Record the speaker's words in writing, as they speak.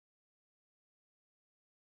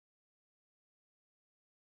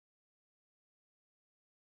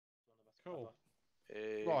Cool.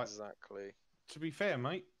 Exactly. Right. To be fair,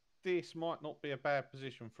 mate, this might not be a bad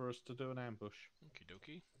position for us to do an ambush. Okie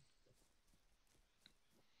dokie.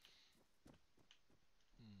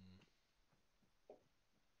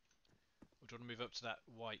 Or do you want to move up to that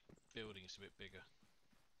white building? It's a bit bigger.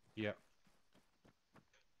 Yeah.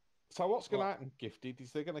 So what's going to happen, Gifted,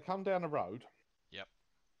 is they're going to come down the road. Yep.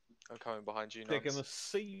 I'm coming behind you, They're Nunz. going to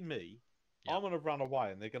see me. Yep. I'm going to run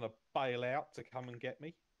away, and they're going to bail out to come and get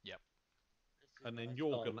me. Yep. And then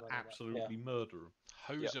you're going to absolutely murder them.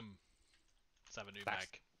 Hose them. Let's have a new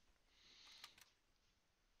mag.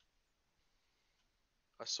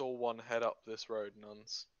 I saw one head up this road,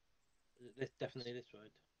 Nunz. Definitely this road.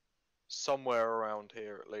 Somewhere around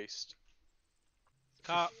here, at least.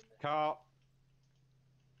 Car.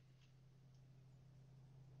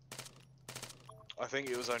 I think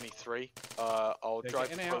it was only 3. I'll They're drive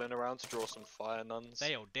getting Quillen around to draw some fire, Nunz.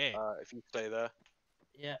 They all dead. If you stay there.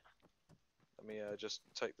 Yeah. Let me just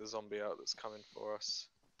take the zombie out that's coming for us.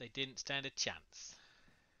 They didn't stand a chance.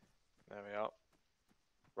 There we are.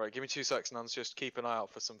 Right, give me 2 seconds, Nunz. Just keep an eye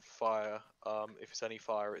out for some fire. If it's any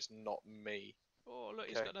fire, it's not me. Oh, look,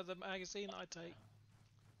 he's got another magazine that I take.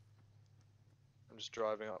 I'm just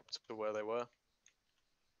driving up to where they were.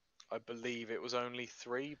 I believe it was only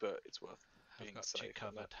 3, but it's worth being safe. I've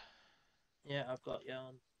got 2 covered. Yeah, I've got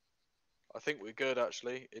yarn. I think we're good,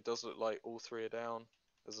 actually. It does look like all 3 are down.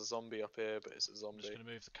 There's a zombie up here, but it's a zombie. I'm just going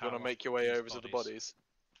to move the car. You want to make your way over to the bodies?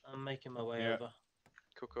 I'm making my way over.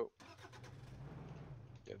 Cool.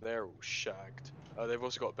 Yeah, they're all shagged. They've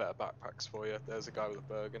also got better backpacks for you. There's a guy with a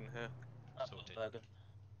Bergen here. I've got a Bergen.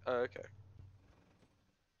 Oh, okay.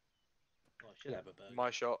 Oh, I should have a Bergen.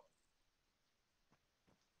 My shot.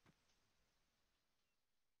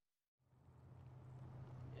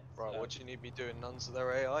 Yeah, right, what do you need me doing? None of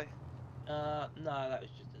their AI? No, that was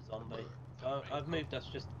just a zombie. I've moved us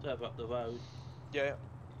just further up the road. Yeah.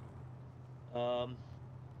 I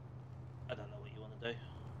don't know what you want to do.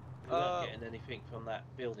 We weren't getting anything from that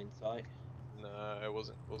building site. No, it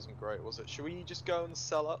wasn't great, was it? Should we just go and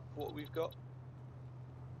sell up what we've got?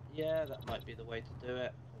 Yeah, that might be the way to do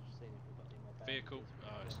it. I've just seen if we've got any more vehicle.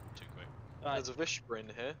 Oh, it's too quick. Right. There's a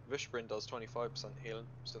Vishbrin here. Vishbrin does 25% healing.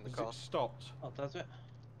 It's in the car. It stopped? Oh, does it?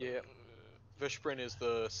 Yeah. Vishbrin is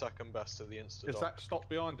the second best of the insta. Is that stopped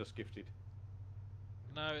behind us, Gifted?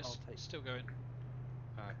 No, it's still going.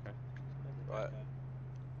 Okay. Right.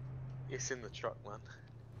 It's in the truck, man.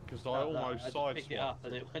 Because I almost sideswiped. I picked it up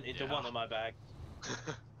and it went into one of my bags.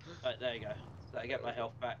 Right, there you go. So I get my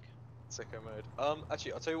health back. Sicko mode.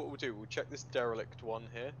 Actually, I'll tell you what we'll do. We'll check this derelict one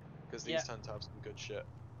here, because these tend to have some good shit.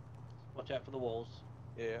 Watch out for the walls.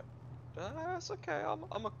 Yeah. That's okay.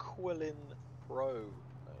 I'm a Quillen pro.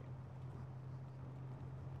 Mate.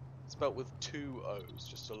 Spelt with 2 O's,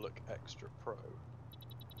 just to look extra pro.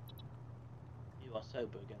 You are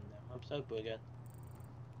sober again now. I'm sober again.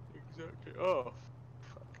 Exactly. Oh,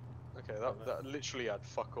 fuck. Okay, that literally had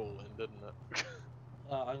fuck all in, didn't it?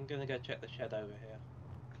 I'm gonna go check the shed over here.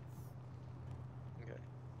 Okay.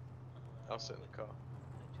 I'll sit in the car.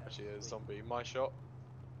 Actually, there's a zombie. My shot.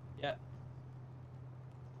 Yeah.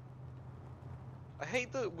 I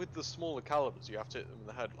hate that with the smaller calibers you have to hit them in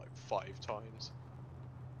the head like 5 times.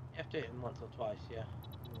 You have to hit him once or twice, yeah.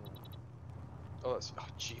 Oh,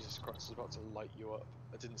 Jesus Christ, I was about to light you up.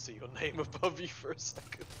 I didn't see your name above you for a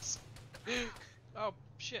second. Oh,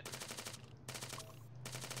 shit.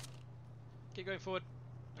 Keep going forward.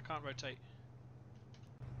 I can't rotate.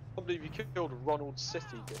 I can't believe you killed Ronald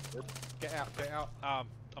City, Gifted. Get out, get out.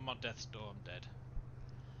 I'm on death's door, I'm dead.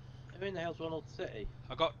 Who in the hell's Ronald City?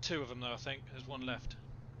 I got 2 of them though, I think. There's 1 left.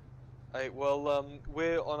 Hey, well,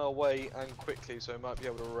 we're on our way and quickly, so we might be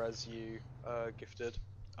able to res you, Gifted.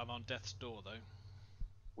 I'm on death's door though.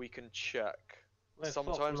 We can check. We're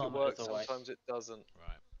Sometimes it works, away. sometimes it doesn't.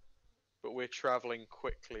 Right. But we're travelling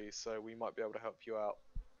quickly, so we might be able to help you out.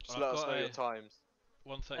 Just Well, let us know your times.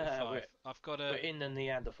 135. I've got We're a in the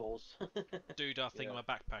Neanderthals. doodah thing in my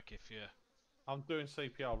backpack if you... I'm doing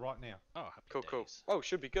CPR right now. Oh, happy Cool, days. cool. Oh,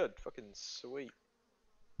 should be good. Fucking sweet.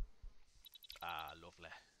 Ah, lovely.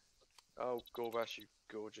 Oh, Gorbash, you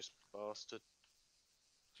gorgeous bastard.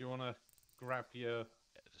 Do you want to grab your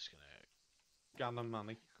Yeah, just gonna gun and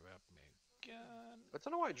money? grab me a gun. I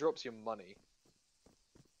don't know why it drops your money.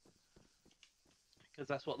 Because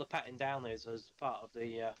that's what the patting down is as part of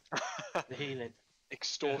the the healing.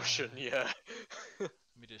 Extortion, yeah. Let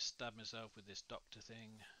me just stab myself with this doctor thing.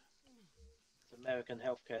 It's American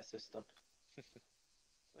healthcare system.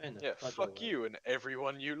 Yeah, fuck you and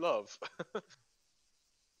everyone you love.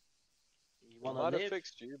 You I wanna might have live?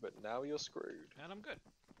 fixed you, but now you're screwed. And I'm good.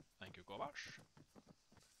 Thank you, Gorbash.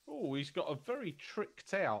 Oh, he's got a very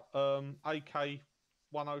tricked out AK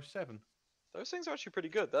 107. Those things are actually pretty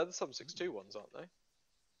good. They're the 7.62 ones, aren't they?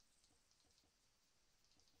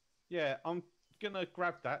 Yeah, I'm gonna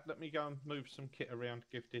grab that. Let me go and move some kit around,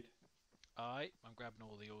 Gifted. I'm grabbing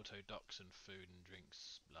all the auto docks and food and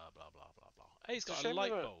drinks, blah blah blah blah blah. Hey, he's It's a got a shame they light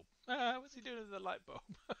don't- bulb. What's he doing with the light bulb?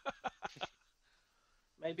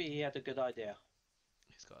 Maybe he had a good idea.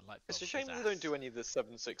 He's got a light bulb. It's a up shame his they don't ass. do any of the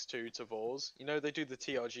 7.62 Tavors. You know, they do the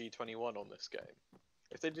TRG-21 on this game.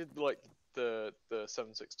 If they did like the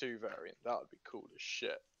 7.62 variant, that would be cool as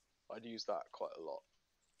shit. I'd use that quite a lot.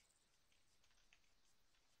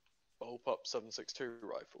 Bulb up 7.62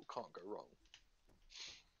 rifle, can't go wrong.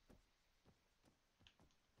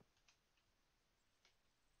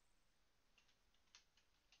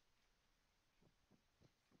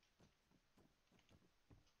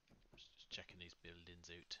 Just checking these buildings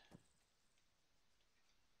out.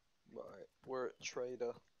 Right, we're at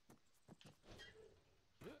trader.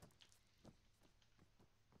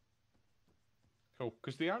 Cool.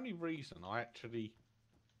 Because the only reason I actually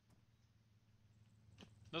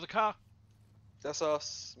Another car. That's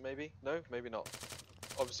us, maybe? No, maybe not.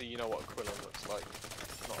 Obviously, you know what a Quillen looks like.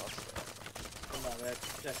 Not us. Oh no, they're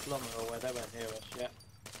just Lumber away. They won't hear us yet.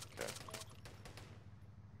 Okay.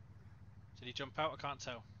 Did he jump out? I can't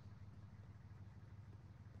tell.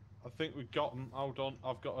 I think we've got them. Hold on,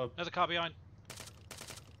 I've got a. Another car behind.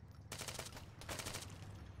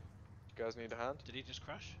 You guys need a hand? Did he just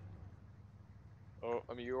crash? Oh,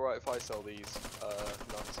 I mean, you're right if I sell these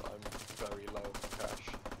nuts. I'm very low on cash.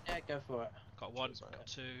 Yeah, go for it. Got one, Cheers, mate. got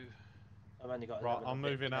two. I've only got Right, 11 I'm a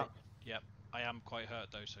bit, moving mate. up. Yep, I am quite hurt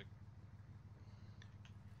though, so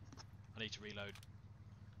I need to reload.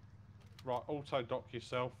 Right, auto dock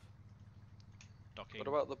yourself. Docking. What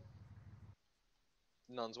about the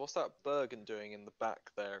nuns? What's that Bergen doing in the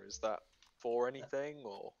back there? Is that for anything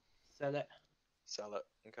or Sell it. sell it?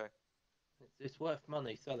 Okay. It's worth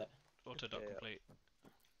money. Sell it. Auto dock Yeah. complete.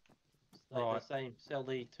 It's like Right. the same. Sell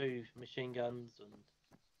the 2 machine guns and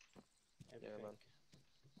everything. man.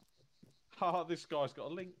 Ha, this guy's got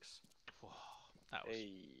a lynx. Whoa, that was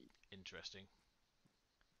Hey. interesting.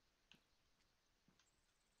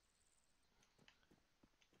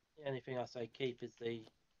 The only thing I say keep is the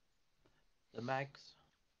mags.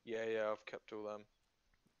 Yeah, I've kept all them.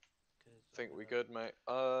 'Cause, Think we good, mate.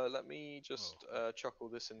 Let me just chuck all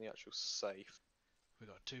this in the actual safe. We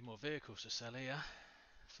got 2 more vehicles to sell here.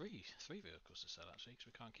 Three vehicles to sell actually, because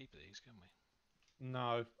we can't keep these, can we?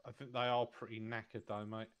 No, I think they are pretty knackered though,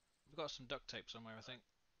 mate. We've got some duct tape somewhere, I think.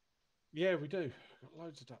 Yeah, we do. Got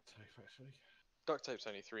loads of duct tape actually. Duct tape's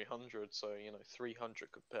only 300, so you know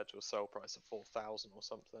 300 compared to a sale price of 4,000 or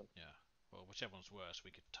something. Yeah. Well, whichever one's worse,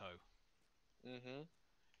 we could tow. Mhm.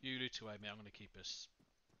 You loot away, mate. I'm going to keep us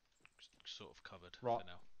sort of covered Right. for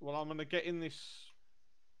now. Well, I'm gonna get in this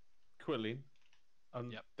quilling,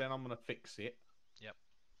 and Yep. then I'm gonna fix it.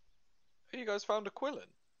 Hey, you guys found a Quillen?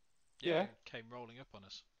 Yeah. it came rolling up on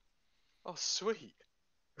us. Oh, sweet.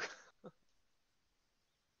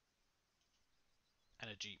 And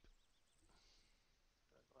a jeep.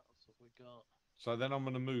 What else have we got? So then I'm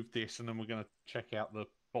gonna move this, and then we're gonna check out the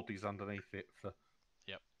bodies underneath it for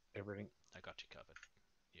Yep. everything. I got you covered.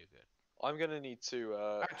 You're good. I'm gonna need to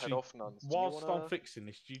head Actually, off, nuns. Do you whilst wanna... I'm fixing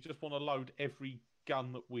this, do you just want to load every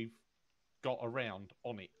gun that we've got around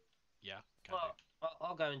on it? Yeah, can Well,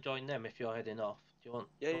 I'll go and join them if you're heading off. Do you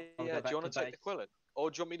want? Yeah, wanna yeah. go Do you back want to take the base? Quillen?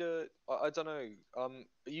 Or do you want me to? I don't know. Are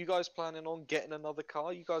you guys planning on getting another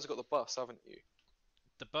car? You guys have got the bus, haven't you? do.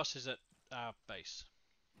 The bus is at our base.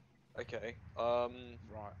 Okay.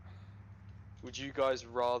 Right. Would you guys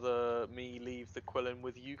rather me leave the Quillen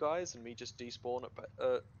with you guys and me just despawn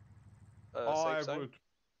at I safe zone? would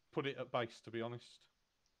put it at base, to be honest.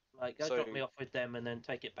 Like, go So- drop me off with them and then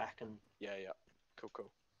take it back, and Yeah.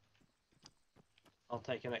 Cool. I'll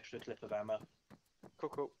take an extra clip of ammo.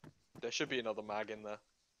 Cool. There should be another mag in there,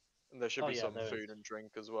 and there should Oh, be yeah, some there food is. and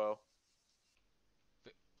drink as well.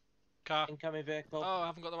 Car. Incoming vehicle. Oh, I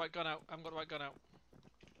haven't got the right gun out.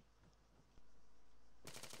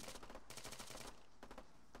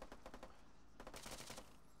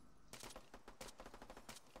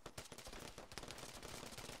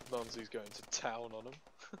 Nunzy's going to town on him.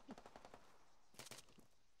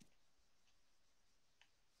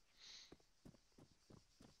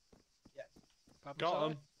 Problem Got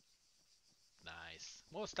solved. them. Nice.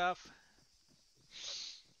 More stuff.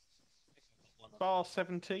 Bar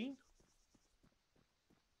 17.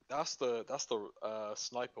 That's the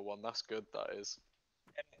sniper one. That's good. That is.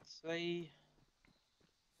 MXC. Might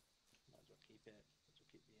as well keep it. Might as well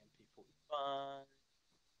keep the MP45.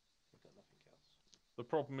 I've got nothing else. The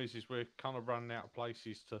problem is we're kind of running out of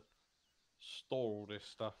places to store all this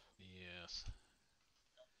stuff. Yes.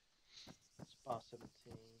 Spar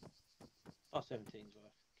 17. Spar 17's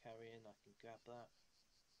worth carrying. I can grab that.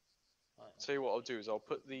 Right, Tell you what I'll do is I'll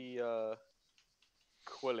put the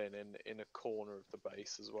quilling in a corner of the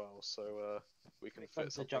base as well, so we can fit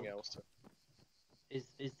comes the something junk. else.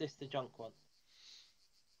 Is this the junk one?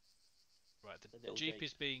 Right, The the little Jeep Jeep.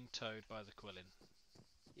 is being towed by the quilling.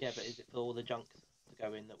 Yeah, but is it for all the junk to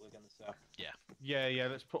go in that we're going to sell? Yeah,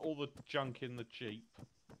 let's put all the junk in the Jeep.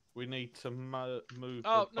 We need to move.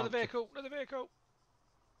 Oh, a another bunch of- vehicle! Another vehicle!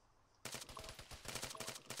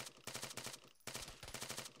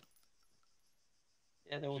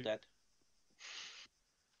 Yeah, they're all Jeep. dead.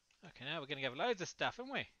 Okay, now we're going to have loads of stuff,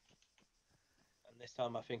 aren't we? And this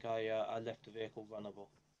time I think I left the vehicle runnable.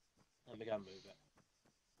 And we're going to move it.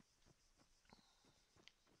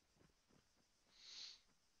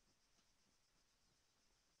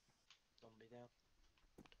 Zombie down.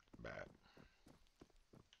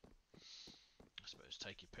 I suppose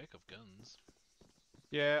take your pick of guns.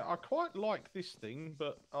 Yeah, I quite like this thing,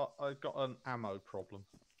 but I got an ammo problem.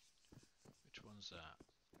 Which one's that?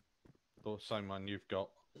 The same one you've got.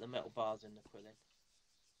 Put the metal bars in the quilling.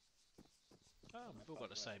 Oh, we've all got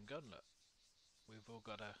the same gun, look. We've all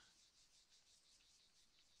got a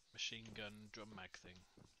machine gun drum mag thing.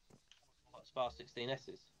 What, Spar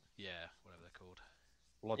 16S's? Yeah, whatever they're called.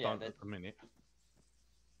 Well, I Yeah, don't at the minute.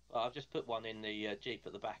 Well, I've just put one in the Jeep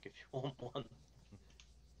at the back if you want one.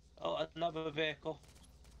 Oh, another vehicle.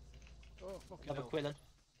 Oh, fucking Another hell. quilling.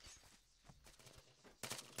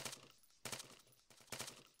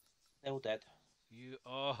 They're all dead. You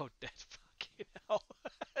oh dead fucking hell.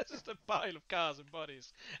 It's just a pile of cars and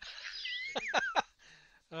bodies.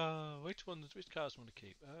 Oh, which cars do you want to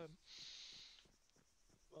keep?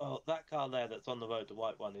 Well, that car there that's on the road, the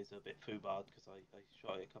white one, is a bit foobarred because I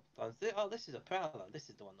shot it a couple of times. Oh, this is a Prowler. This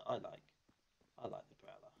is the one that I like. I like the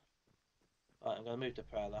Prowler. Right, I'm going to move the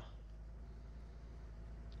Prowler.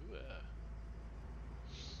 Ooh,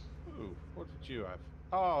 Ooh, what did you have?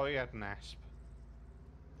 Oh, he had an asp.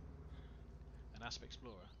 an Asp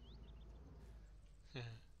Explorer. Right,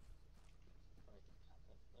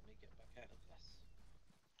 let me get back out of this.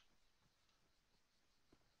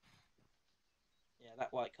 Yeah,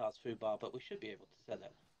 that white car's foobar, but we should be able to sell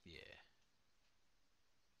it. Yeah.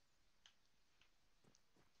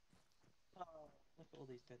 Oh, look at all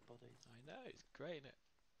these dead bodies. I know, it's great, isn't it?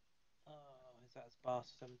 Oh, is that a Spar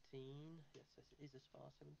 17? Yes, it is a Spar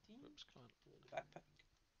 17. Oops, come on. Put it in the backpack.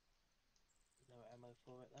 No ammo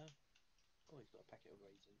for it though. Oh, he's got a packet of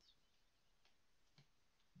raisins.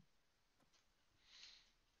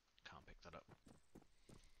 Can't pick that up.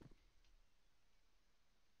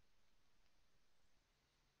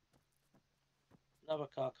 Another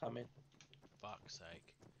car coming. Fuck's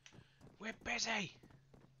sake. We're busy!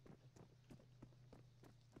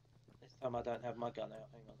 This time I don't have my gun out.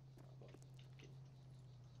 Hang on. I've got to fucking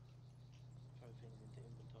throw things into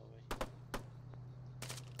inventory.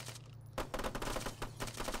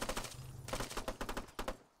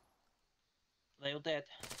 Are they all dead?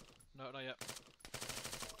 No, not yet.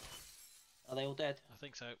 Are they all dead? I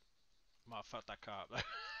think so. Might have fucked that car up though.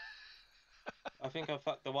 I think I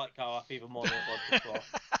fucked the white car up even more than it was before.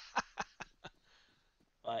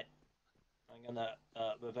 Right. I'm gonna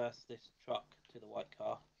reverse this truck to the white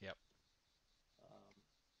car. Yep.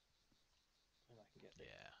 And I can get this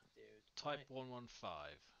Yeah. dude. Type Right.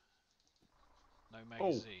 115. No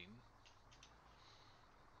magazine.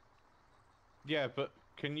 Yeah, but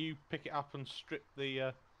can you pick it up and strip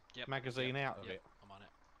the Yep. magazine yep, out of yep, it? I'm on it.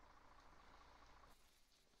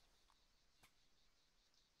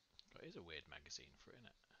 It is a weird magazine for it, isn't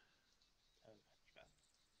it? Tow hatchback.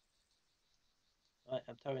 Right,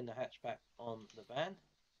 I'm towing the hatchback on the van.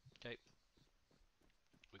 Okay.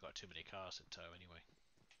 We've got too many cars to tow anyway.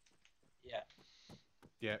 Yeah.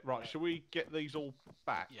 Yeah, right. Shall we get these all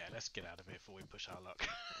back? Yeah, let's get out of here before we push our luck.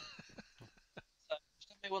 So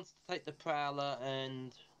somebody wants to take the Prowler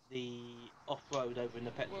and the off-road over in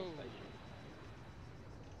the petrol Whoa. station.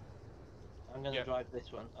 I'm going to Yeah. drive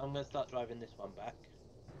this one. I'm going to start driving this one back.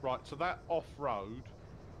 Right, so that off-road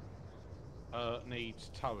needs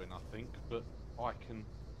towing, I think, but I can...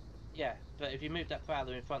 Yeah, but if you move that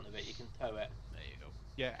Prowler in front of it, you can tow it. There you go.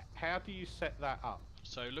 Yeah, how do you set that up?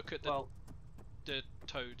 So look at the Well,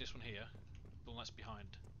 tow, this one here, the one that's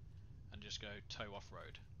behind, and just go tow off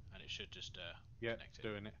road, and it should just Yeah, connect it.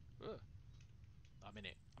 doing it. Ugh. I'm in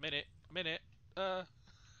it. I'm in it. I'm in it. There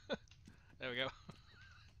we go.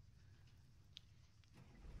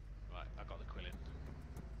 Right, I got the quilling.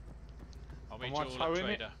 I'll meet Am you I all at towing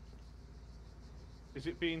it? trader. Is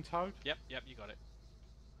it being towed? Yep, you got it.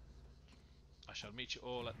 I shall meet you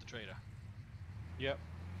all at the trader. Yep.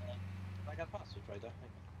 I got past the trader. Hang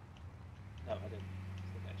on. No, I didn't.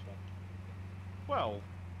 It's the next one. Well,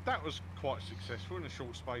 that was quite successful in a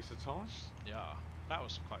short space of time. Yeah, that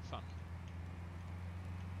was quite fun.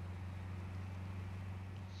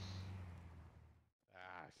 Yes.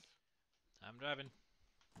 I'm driving.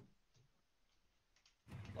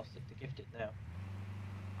 Lost it to Gifted now.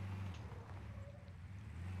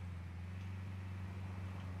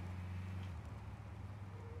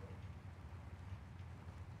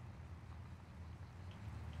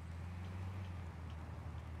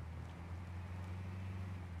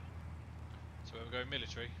 So we're going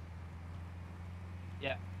military.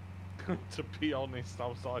 Yeah. To be honest, I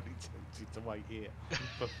was highly tempted to wait here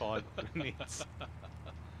for 5 minutes.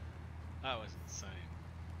 That was insane.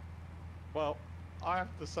 Well, I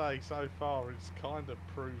have to say, so far it's kind of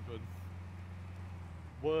proven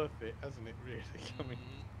worth it, hasn't it, really? I mean,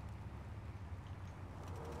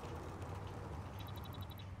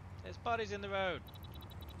 There's bodies in the road.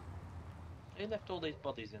 Who left all these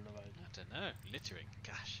bodies in the road? I don't know. Littering.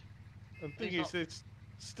 Gosh. the thing It's is, it's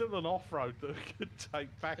still an off-road that I could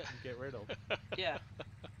take back and get rid of. Yeah.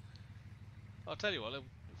 I'll tell you what. If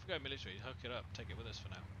we go military, hook it up. Take it with us for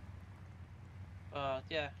now.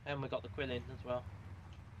 Yeah, and we got the Quilling as well.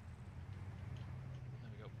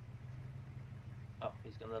 There we go. Oh,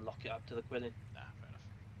 he's gonna lock it up to the Quilling. Nah, fair enough.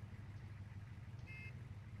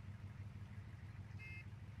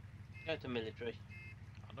 Go to military.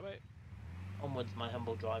 On the way. Onwards, my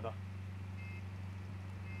humble driver.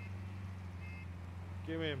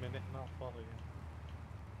 Give me a minute and I'll follow you.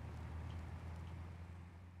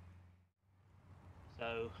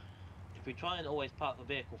 So, if we try and always park the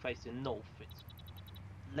vehicle facing north, it's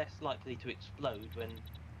less likely to explode when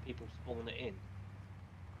people spawn it in.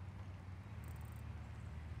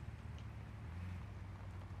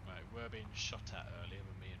 Right, we're being shot at earlier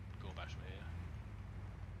when me and Gorbash were here.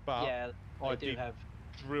 But Yeah, I they do did have.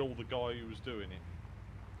 drill the guy who was doing it.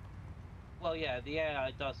 Well, yeah, the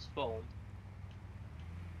AI does spawn.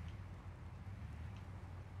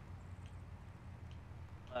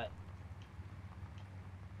 Right.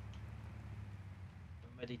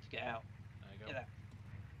 I'm ready to get out. There you go. Get out.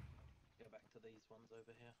 Go back to these ones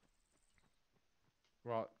over here.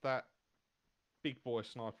 Right, that big boy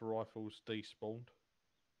sniper rifle's despawned.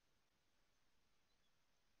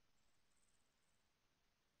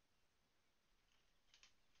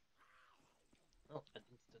 Oh, an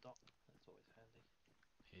insta-dock. That's always handy.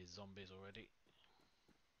 Here's zombies already.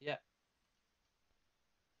 Yeah.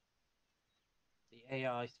 The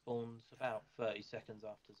AI spawns about 30 seconds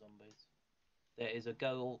after zombies. There is a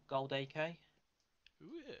gold AK.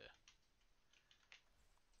 Ooh, yeah.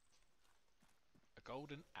 A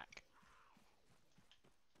golden ack.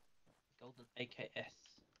 Golden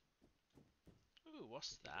AKS. Ooh,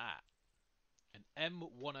 what's that? An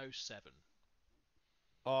M107.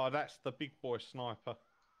 Oh, that's the big boy sniper.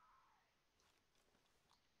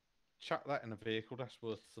 Chuck that in a vehicle, that's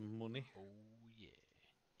worth some money. Oh, yeah.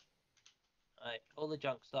 Right, all the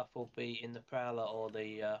junk stuff will be in the Prowler or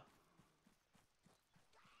the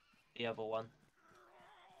other one.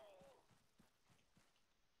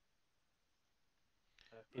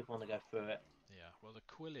 So if people want to go through it. Yeah, well, the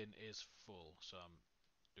Quillin is full, so I'm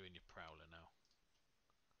doing your Prowler now.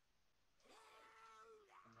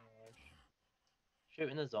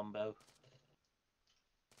 Shooting a Zombo.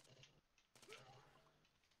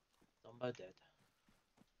 Zombo dead.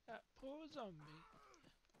 That poor zombie.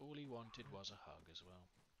 All he wanted was a hug as well.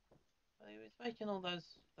 He was making all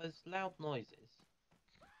those loud noises.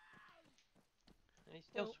 And he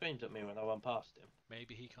still Well- screams at me when I run past him.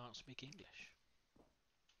 Maybe he can't speak English.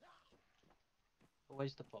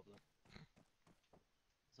 Always the problem.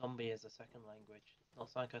 Zombie is a second language. Not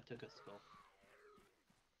something I took at school.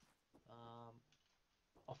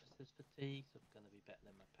 Officers fatigue, so I'm going to be better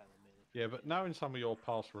than my paramilitary. Yeah, but knowing some of your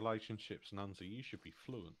past relationships, Nunzy, you should be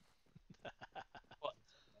fluent. What?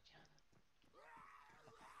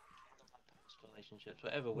 Past relationships,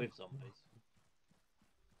 whatever with zombies.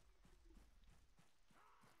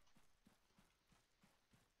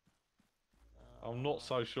 I'm not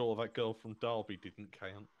so sure that girl from Derby didn't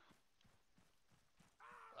count.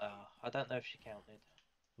 I don't know if she counted.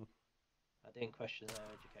 I didn't question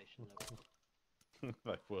her education level.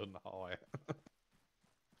 They weren't high.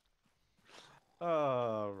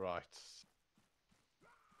 Oh, right.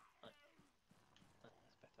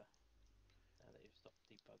 That's better. Now that you've stopped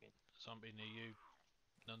debugging. Zombie near you,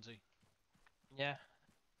 Nunzy. Yeah.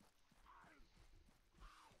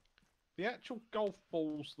 The actual golf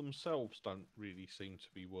balls themselves don't really seem to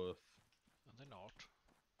be worth. And they're not.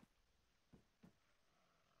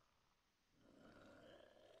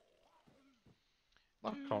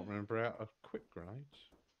 I can't remember how to quick grenades.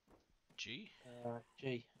 G.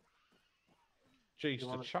 G. G's You to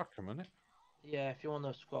wanna- chuck 'em, isn't it? Yeah, if you want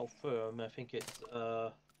to scroll through 'em, I think it's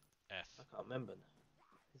I F. can't remember.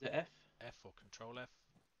 Is it F? F or Control F?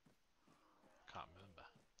 Can't remember.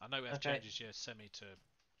 I know F Okay. changes your semi to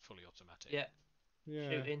fully automatic. Yeah. Yeah.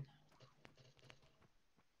 Shooting.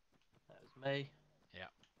 That was me. Yeah.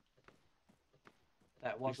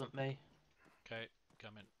 That wasn't me. Okay,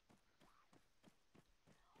 coming.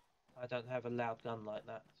 I don't have a loud gun like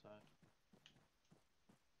that, so.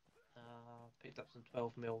 Picked up some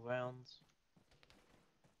 12mm rounds.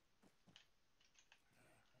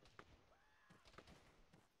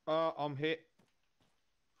 I'm hit.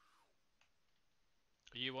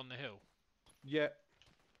 Are you on the hill? Yeah.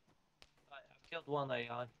 Right, I've killed one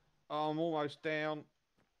AI. I'm almost down.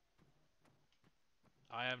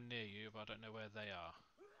 I am near you, but I don't know where they are.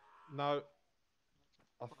 No.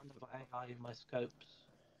 Got another AI in my scopes.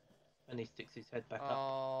 And he sticks his head back up.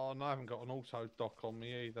 Oh, no, I haven't got an auto dock on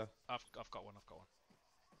me either. I've got one. I've got one.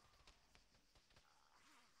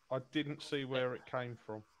 I didn't see where it came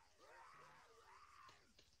from.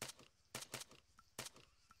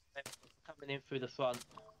 Coming in through the front,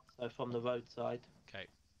 so from the roadside. Okay.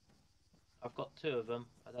 I've got 2 of them.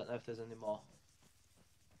 I don't know if there's any more.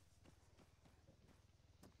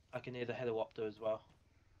 I can hear the helicopter as well.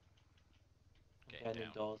 I'm Getting going down.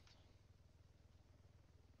 indoors.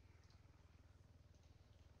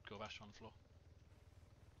 Gorbash on the floor.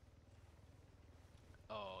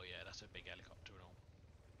 Oh yeah, that's a big helicopter and all.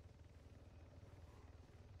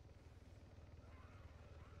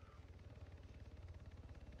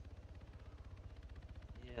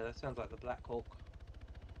 Yeah, that sounds like the Black Hawk.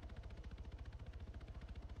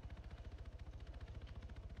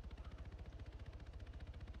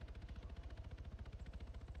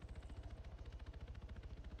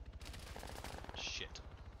 Shit.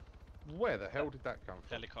 Where the hell did that come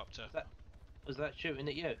from? Helicopter. Was that shooting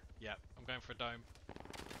at you? Yeah, I'm going for a dome.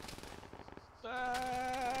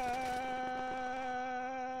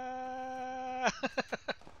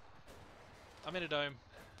 I'm in a dome.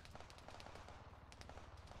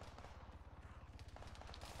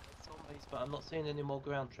 Zombies, but I'm not seeing any more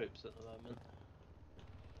ground troops at the moment.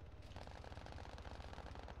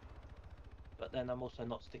 But then I'm also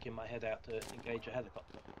not sticking my head out to engage a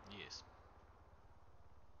helicopter. Yes.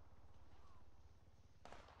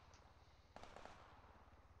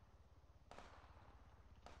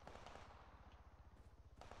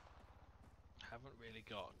 Haven't really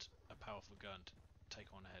got a powerful gun to take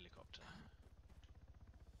on a helicopter. I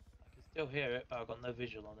can still hear it, but I've got no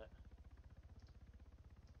visual on it.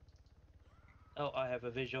 Oh, I have a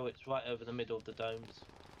visual. It's right over the middle of the domes.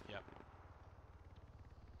 Yep.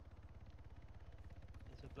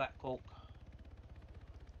 It's a Black Hawk.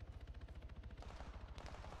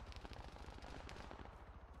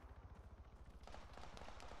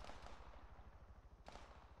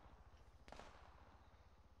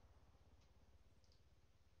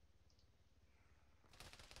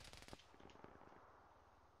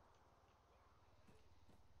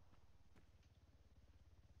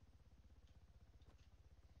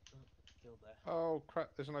 Still there. Oh crap,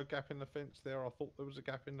 there's no gap in the fence there. I thought there was a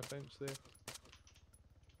gap in the fence there.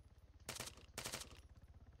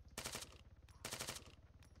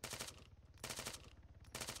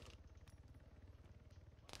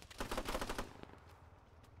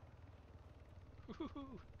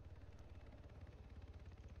 Woohoo!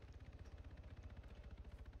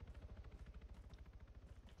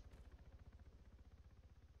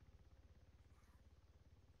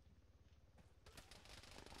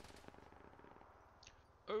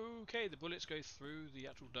 Okay, the bullets go through the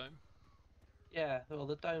actual dome. Yeah, well,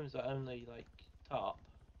 the domes are only like tarp.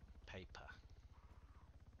 Paper.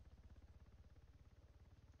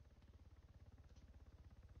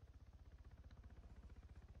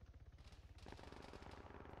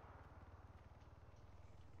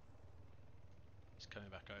 He's coming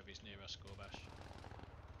back over. He's near us, Gorbash.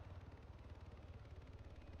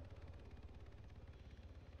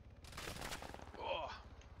 Oh,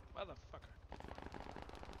 motherfucker.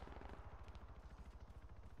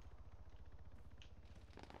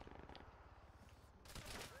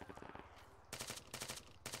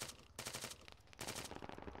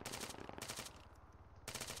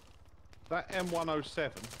 That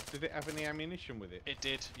M107, did it have any ammunition with it? It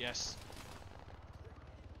did, yes.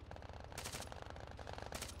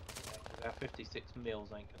 Yeah, 'cause our 56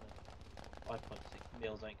 mils ain't gonna. 5.6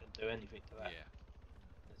 mils ain't gonna do anything to that. Yeah.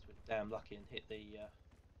 Unless we're damn lucky and hit the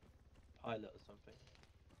pilot or something.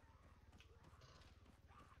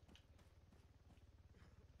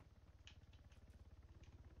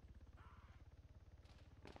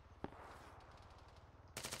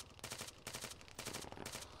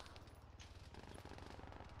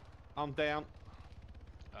 I'm down.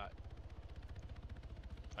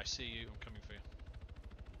 I see you. I'm coming for you.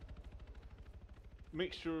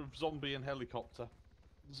 Mixture of zombie and helicopter.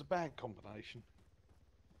 It's a bad combination.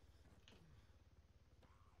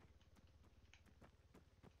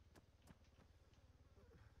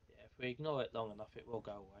 Yeah, if we ignore it long enough, it will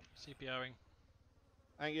go away. CPRing.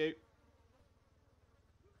 Thank you.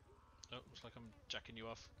 Oh, looks like I'm jacking you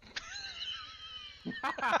off.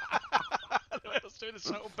 I was doing the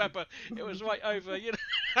salt and pepper. It was right over, you know.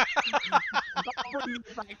 I'll bring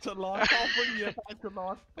you back to life. I'll bring you back to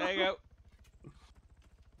life. There you go.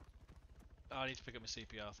 Oh, I need to pick up my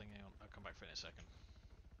CPR thing. Hang on, I'll come back for it in a second.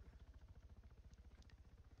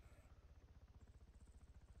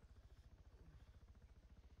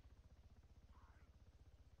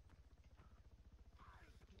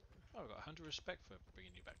 Oh, I've got 100 respect for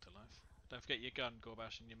bringing you back to life. Don't forget your gun,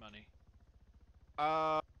 Gorbash, and your money.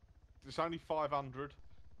 It's only 500.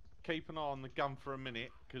 Keep an eye on the gun for a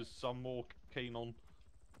minute, because I'm more keen on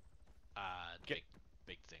Big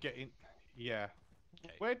thing. getting. Yeah.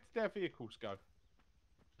 Okay. Where did their vehicles go?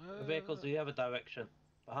 The vehicles the other direction,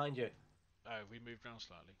 behind you. Oh, we moved around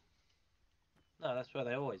slightly. No, that's where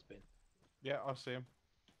they've always been. Yeah, I see them.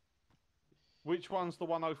 Which one's the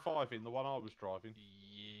 105 in? The one I was driving?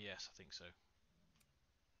 Yes, I think so.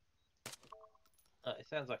 It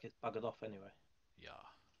sounds like it's buggered off anyway. Yeah.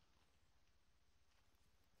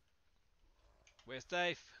 Where's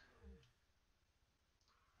Dave?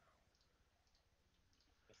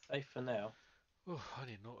 It's safe for now. Oh, I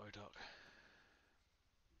need an auto dock.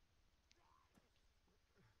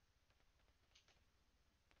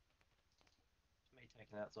 It's me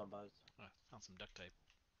taking out zombos. Oh, found some duct tape.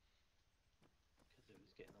 Because it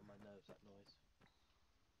was getting on my nerves, that noise.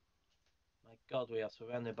 My god, we are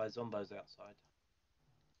surrounded by zombos outside.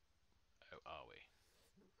 Oh, are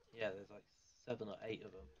we? Yeah, there's like 7 or 8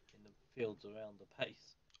 of them in the fields around the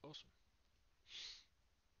base. Awesome.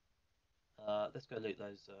 Let's go loot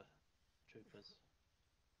those troopers.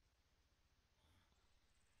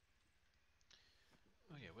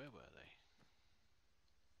 Oh yeah, where were they?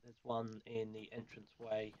 There's one in the entrance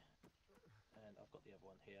way, and I've got the other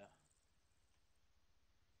one here.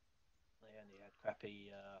 They only had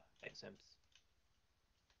crappy XMs.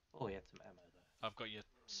 Oh, he had some ammo though. I've got your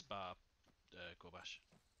spar, Gorbash.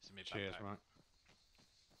 It's in my Cheers, backpack. mate.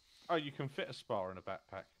 Oh, you can fit a spar in a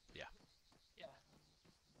backpack. Yeah. Yeah.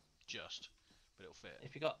 Just, but it'll fit.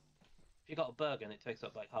 If you got a Bergen, it takes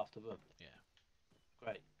up like half the room. Yeah.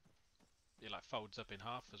 Great. It like folds up in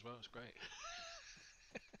half as well. It's great.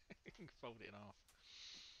 You can fold it in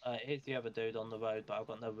half. Here's the other dude on the road, but I've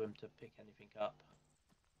got no room to pick anything up.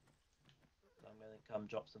 So I'm going to come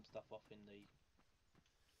drop some stuff off in the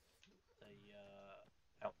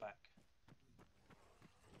outback.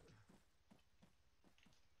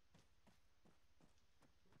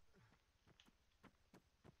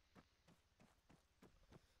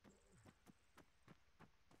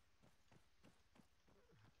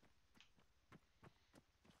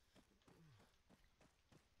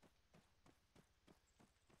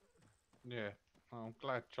 Yeah. I'm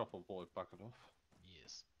glad Chopper Boy buggered off.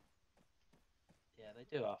 Yes. Yeah, they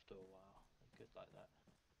do after a while. They're good like that.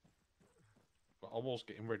 But I was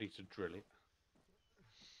getting ready to drill it.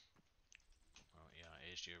 Oh yeah,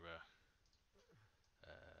 here's your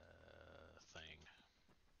thing.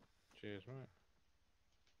 Cheers, mate.